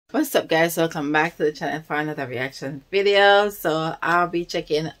What's up, guys? Welcome back to the channel for another reaction video. So I'll be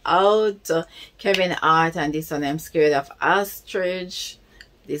checking out Kevin Hart, and this one I'm scared of ostrich.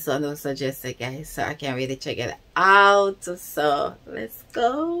 This one was suggested, guys, so I can't really check it out. So let's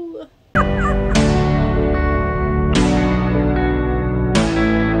go.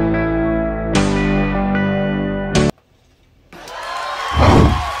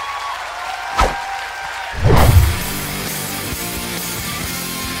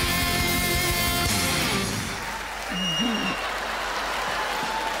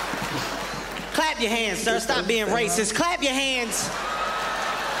 Clap your hands, sir. Stop being racist. Clap your hands.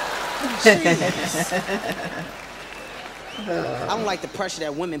 I don't like the pressure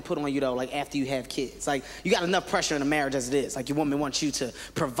that women put on you, though, like after you have kids. Like, you got enough pressure in a marriage as it is. Like, your woman wants you to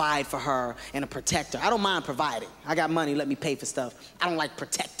provide for her and to protect her. I don't mind providing. I got money, let me pay for stuff. I don't like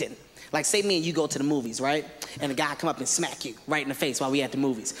protecting. Like, say me and you go to the movies, right? And a guy come up and smack you right in the face while we at the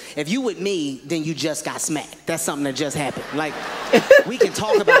movies. If you with me, then you just got smacked. That's something that just happened. Like, we can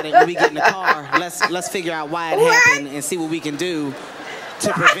talk about it when we get in the car. Let's figure out why it happened and see what we can do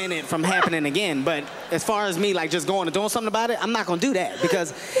to prevent it from happening again. But as far as me, like, just going and doing something about it, I'm not gonna do that.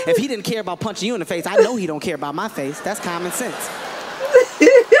 Because if he didn't care about punching you in the face, I know he don't care about my face. That's common sense.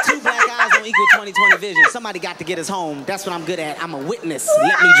 2 black eyes don't equal 20/20 vision. Somebody got to get us home. That's what I'm good at. I'm a witness.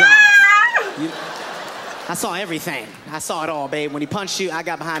 Let me drive. I saw everything. I saw it all, babe. When he punched you, I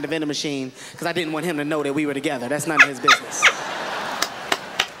got behind the vending machine because I didn't want him to know that we were together. That's none of his business.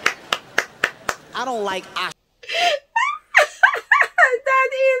 I don't like ostrich. That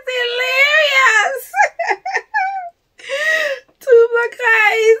is hilarious. 2 black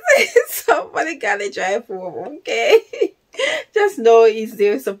eyes. Somebody gotta drive home, okay? Just know he's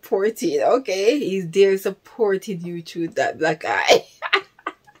there supporting, okay? He's there supporting you through that black eye.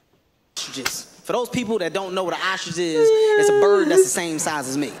 Ostriches. For those people that don't know what an ostrich is, it's a bird that's the same size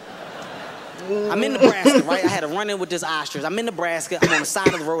as me. I'm in Nebraska, right? I had a run-in with this ostrich. I'm in Nebraska. I'm on the side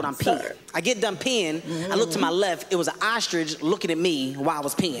of the road. I'm peeing. I get done peeing. I look to my left. It was an ostrich looking at me while I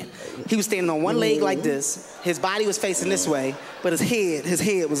was peeing. He was standing on one leg like this. His body was facing this way, but his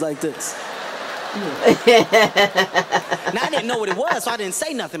head was like this. Now, I didn't know what it was, so I didn't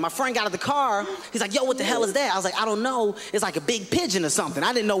say nothing. My friend got out of the car. He's like, yo, what the hell is that? I was like, I don't know. It's like a big pigeon or something.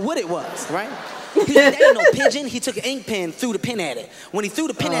 I didn't know what it was, right? He's like, that ain't no pigeon. He took an ink pen, threw the pin at it. When he threw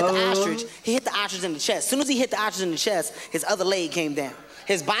the pin at the ostrich, he hit the ostrich in the chest. As soon as he hit the ostrich in the chest, his other leg came down.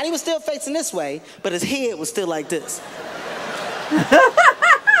 His body was still facing this way, but his head was still like this.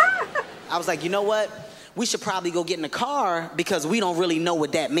 I was like, you know what? We should probably go get in the car because we don't really know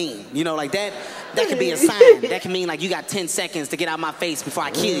what that means. You know, like that could be a sign. That can mean like you got 10 seconds to get out of my face before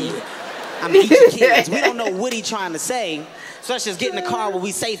I kill you. I'm gonna eat your kids. We don't know what he's trying to say, so let's just get in the car where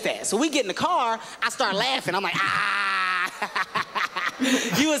we safe at. So we get in the car, I start laughing. I'm like, ah.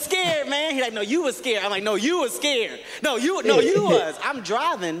 You was scared, man. He's like, no, you was scared. I'm like, no, you was scared. No, you was. I'm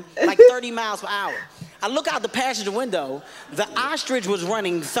driving like 30 miles per hour. I look out the passenger window. The ostrich was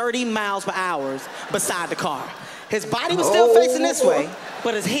running 30 miles per hour beside the car. His body was still facing this way,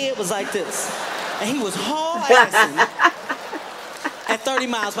 but his head was like this. And he was haul-assing at 30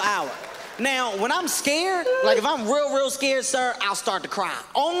 miles per hour. Now, when I'm scared, like if I'm real scared, sir, I'll start to cry.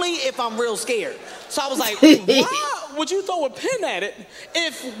 Only if I'm real scared. So I was like, why would you throw a pin at it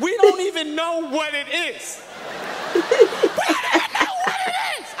if we don't even know what it is? We don't even know what it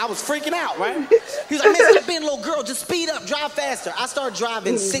is. I was freaking out, right? He was like, man, stop being a little girl. Just speed up, drive faster. I started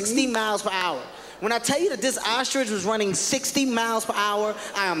driving 60 miles per hour. When I tell you that this ostrich was running 60 miles per hour,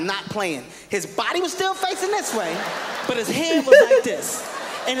 I am not playing. His body was still facing this way, but his head was like this.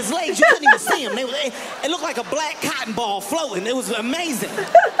 And his legs, you couldn't even see him. It looked like a black cotton ball floating. It was amazing.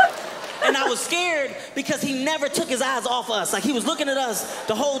 And I was scared because he never took his eyes off us. Like, he was looking at us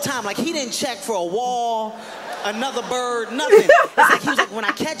the whole time. Like, he didn't check for a wall, another bird, nothing. It's like, he was like, when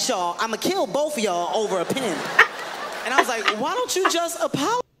I catch y'all, I'm going to kill both of y'all over a pin. And I was like, why don't you just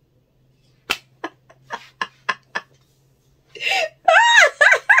apologize?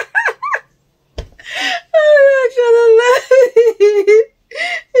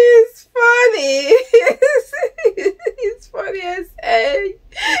 It's funny. It's funny as heck.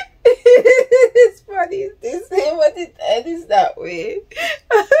 It's funny as this way, but it is that way.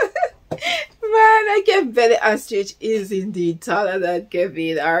 Man, I can bet the ostrich is indeed taller than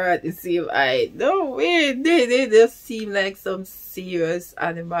Kevin Hart. It seems like, no way. They just seem like some serious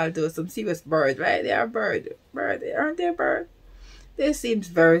animal, though, some serious bird, right? They are bird. Aren't they bird? They seems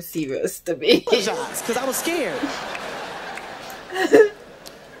very serious to me. Because I was scared.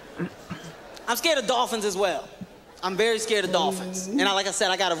 I'm scared of dolphins as well. I'm very scared of dolphins. And like I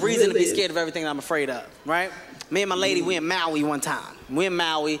said, I got a reason to be scared of everything that I'm afraid of, right? Me and my lady, we in Maui one time. We're in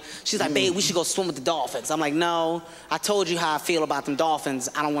Maui. She's like, babe, we should go swim with the dolphins. I'm like, no, I told you how I feel about them dolphins.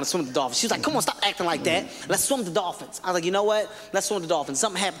 I don't want to swim with the dolphins. She's like, come on, stop acting like that. Let's swim with the dolphins. I was like, you know what? Let's swim with the dolphins.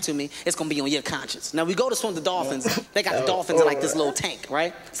 Something happened to me. It's going to be on your conscience. Now, we go to swim with the dolphins. They got the dolphins in like this little tank,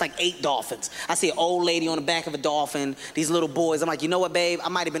 right? It's like 8 dolphins. I see an old lady on the back of a dolphin, these little boys. I'm like, you know what, babe? I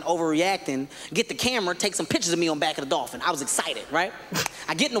might have been overreacting. Get the camera, take some pictures of me on the back of the dolphin. I was excited, right?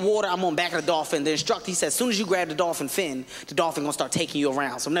 I get in the water. I'm on the back of the dolphin. The instructor, he says, as soon as you grab the dolphin fin, the dolphin going to start taking you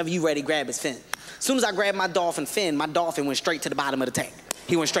around. So whenever you ready, grab his fin. As soon as I grabbed my dolphin fin, my dolphin went straight to the bottom of the tank.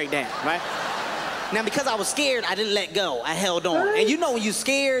 He went straight down, right? Now, because I was scared, I didn't let go. I held on. And you know when you're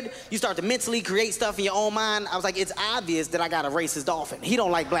scared, you start to mentally create stuff in your own mind. I was like, it's obvious that I got a racist dolphin. He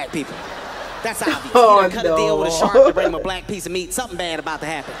don't like black people. That's obvious. Oh, he cut a deal with a shark to bring him a black piece of meat. Something bad about to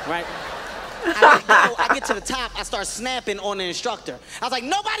happen, right? I get to the top, I start snapping on the instructor. I was like,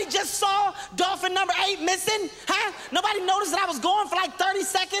 nobody just saw dolphin number 8 missing? Huh? Nobody noticed that I was going for like 30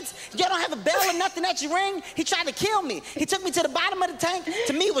 seconds? You don't have a bell or nothing that you ring? He tried to kill me. He took me to the bottom of the tank.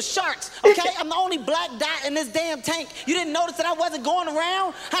 To me, it was sharks, okay? I'm the only black dot in this damn tank. You didn't notice that I wasn't going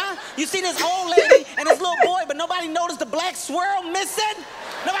around? Huh? You see this old lady and this little boy, but nobody noticed the black swirl missing?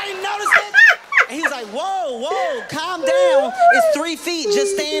 Nobody noticed it? And he was like, whoa, whoa, calm down. It's 3 feet,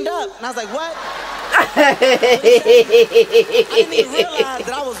 just stand up. And I was like, what? I didn't even realize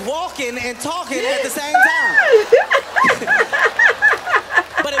that I was walking and talking at the same time.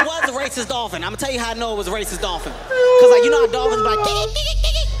 But it was a racist dolphin. I'm gonna tell you how I know it was a racist dolphin. Cause like, you know how dolphins be like,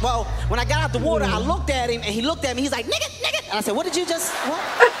 well, when I got out the water, I looked at him and he looked at me, he's like, nigga, nigga. And I said, what did you just, what?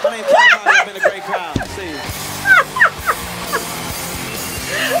 My name's Kevin Hart, I've been a great crowd. See you.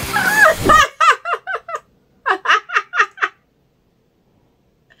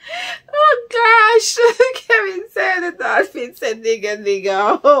 Oh gosh, Kevin said the dolphin said nigga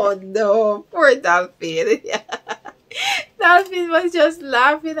nigga. Oh no, poor dolphin. Yeah. Dolphin was just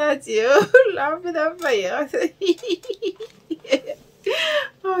laughing at you, laughing at you.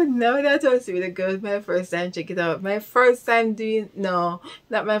 Oh no, that was really good. My first time check it out. My first time doing, no,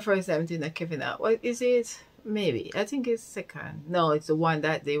 not my first time doing a Kevin Hart. What is it? Maybe. I think it's second. No, it's the one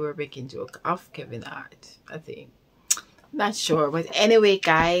that they were making joke of Kevin Hart, I think. Not sure. But anyway,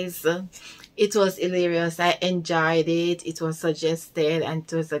 guys, it was hilarious. I enjoyed it. It was suggested and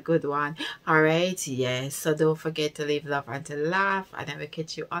it was a good one. Alright, yes. So don't forget to leave love and to laugh. And I will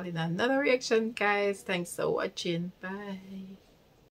catch you all in another reaction, guys. Thanks for watching. Bye.